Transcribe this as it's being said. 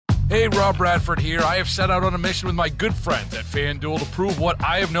Hey, Rob Bradford here. I have set out on a mission with my good friends at FanDuel to prove what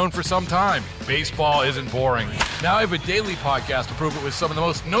I have known for some time. Baseball isn't boring. Now I have a daily podcast to prove it with some of the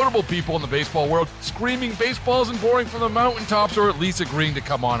most notable people in the baseball world, screaming baseball isn't boring from the mountaintops, or at least agreeing to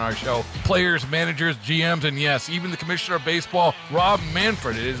come on our show. Players, managers, GMs, and yes, even the commissioner of baseball, Rob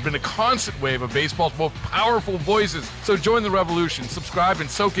Manfred. It has been a constant wave of baseball's most powerful voices. So join the revolution. Subscribe and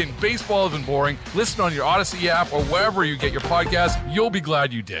soak in Baseball Isn't Boring. Listen on your Odyssey app or wherever you get your podcasts. You'll be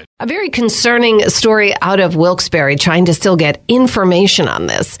glad you did. A very concerning story out of Wilkes Barre, trying to still get information on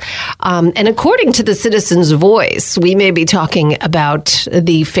this. And according to the Citizen's Voice, we may be talking about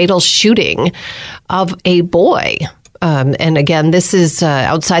the fatal shooting of a boy. And again, this is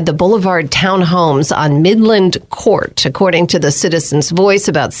outside the Boulevard Townhomes on Midland Court. According to the Citizen's Voice,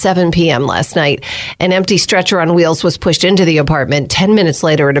 about 7 p.m. last night, an empty stretcher on wheels was pushed into the apartment. 10 minutes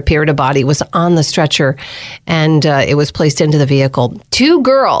later, it appeared a body was on the stretcher, and it was placed into the vehicle. Two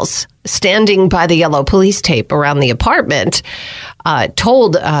girls standing by the yellow police tape around the apartment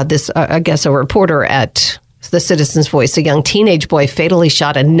told I guess a reporter at the Citizen's Voice, a young teenage boy fatally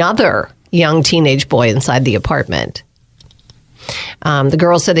shot another young teenage boy inside the apartment. The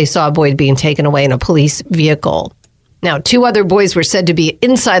girls said they saw a boy being taken away in a police vehicle. Now, two other boys were said to be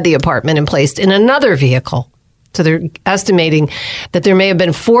inside the apartment and placed in another vehicle. So they're estimating that there may have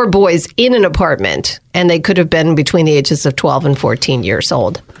been 4 boys in an apartment, and they could have been between the ages of 12 and 14 years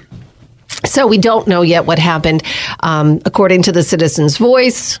old. So we don't know yet what happened. According to the Citizen's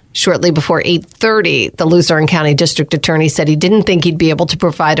Voice, shortly before 8:30, the Luzerne County District Attorney said he didn't think he'd be able to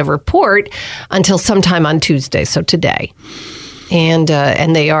provide a report until sometime on Tuesday, so today. And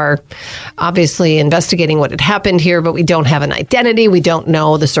they are obviously investigating what had happened here, but we don't have an identity. We don't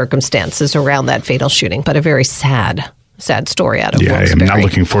know the circumstances around that fatal shooting, but a very sad story out of Wilkes Barre. I'm not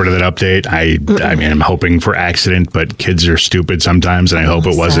looking forward to that update. I mean, I'm hoping for accident, but kids are stupid sometimes, and I hope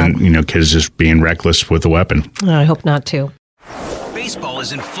it wasn't, kids just being reckless with a weapon. I hope not, too. Baseball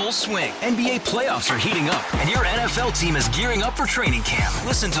is in full swing. NBA playoffs are heating up, and your NFL team is gearing up for training camp.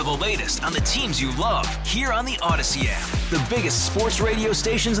 Listen to the latest on the teams you love here on the Odyssey app. The biggest sports radio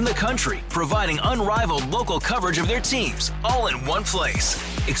stations in the country, providing unrivaled local coverage of their teams, all in one place.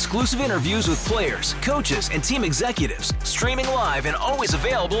 Exclusive interviews with players, coaches, and team executives, streaming live and always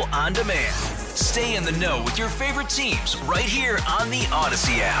available on demand. Stay in the know with your favorite teams right here on the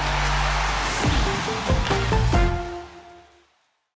Odyssey app.